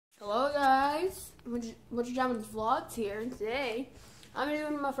Bunch of vlogs here, and today I'm gonna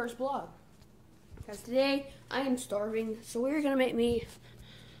do my first vlog. Because today I am starving, so we're gonna make me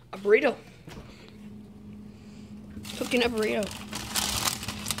a burrito. Cooking a burrito.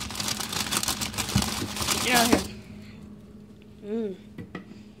 Get out of here.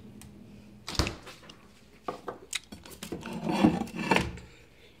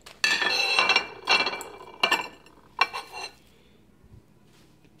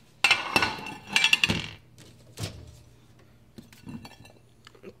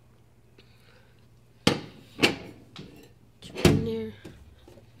 In there.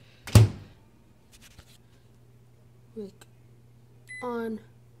 Like on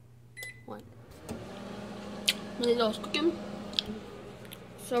one. Really loves cooking.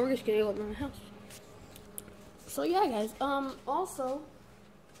 So we're just gonna go to my house. So yeah guys, also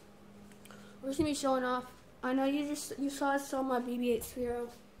we're just gonna be showing off. I know you saw my BB-8 Sphero,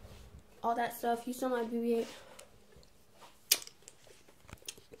 all that stuff. You saw my BB-8.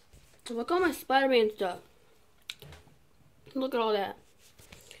 Look at all my Spider-Man stuff. Look at all that.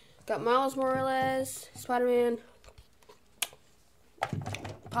 Got Miles Morales, Spider-Man,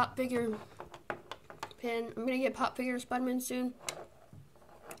 pop figure pin. I'm gonna get pop figure Spider-Man soon,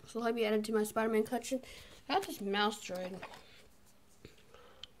 so I'll be added to my Spider-Man collection. I got this mouse droid.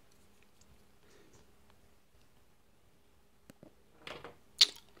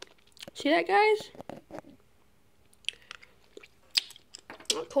 See that, guys?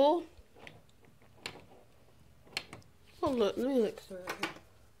 Not cool. Oh look, let me look through it.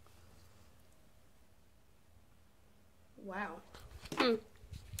 Wow.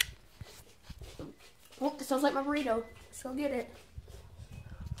 Oh, it sounds like my burrito. Let's go get it.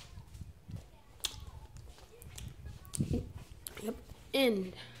 Yep.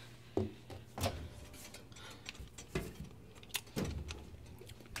 End.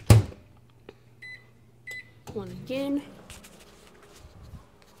 One again.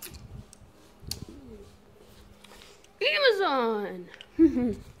 Amazon.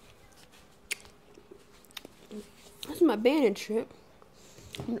 This is my bandage strip.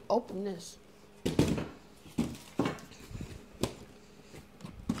 I'm gonna open this.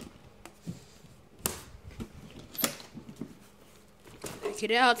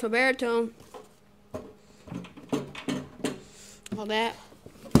 Get it out, it's my baritone. All that.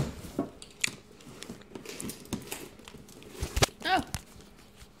 Oh.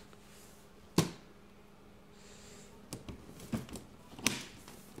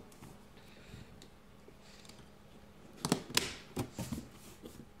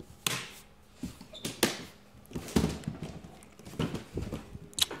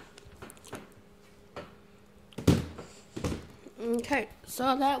 Okay,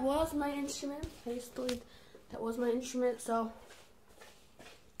 so that was my instrument. Basically, that was my instrument. So,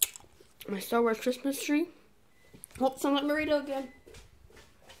 my Star Wars Christmas tree. Oh, sound like burrito again.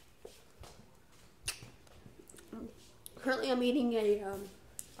 Currently, I'm eating a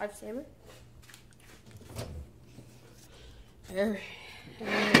lifesaver. There's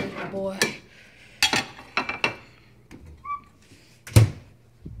the boy.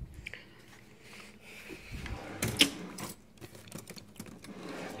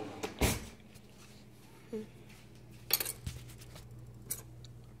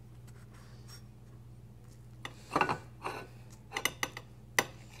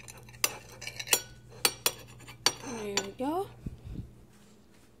 There we go.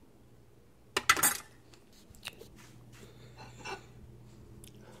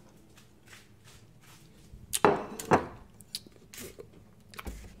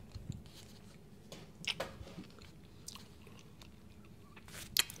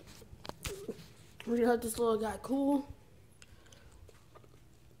 We're gonna let this little guy cool.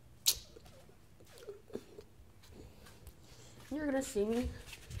 You're gonna see me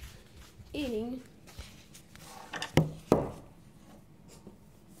eating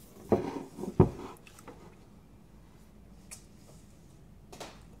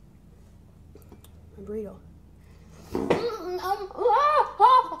my burrito.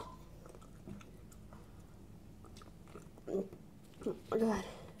 Oh my God.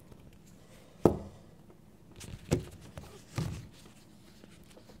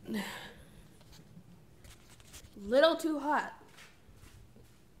 Little too hot.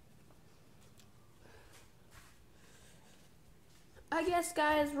 I guess,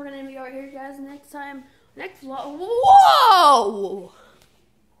 guys, we're gonna be over here, guys, next time. Next vlog. Whoa!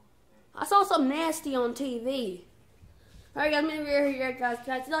 I saw something nasty on TV. Alright, guys, I'm gonna be over here, guys.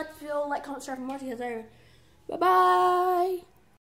 Guys, if you like to feel, like, comment, share for more, see you guys later. Bye-bye.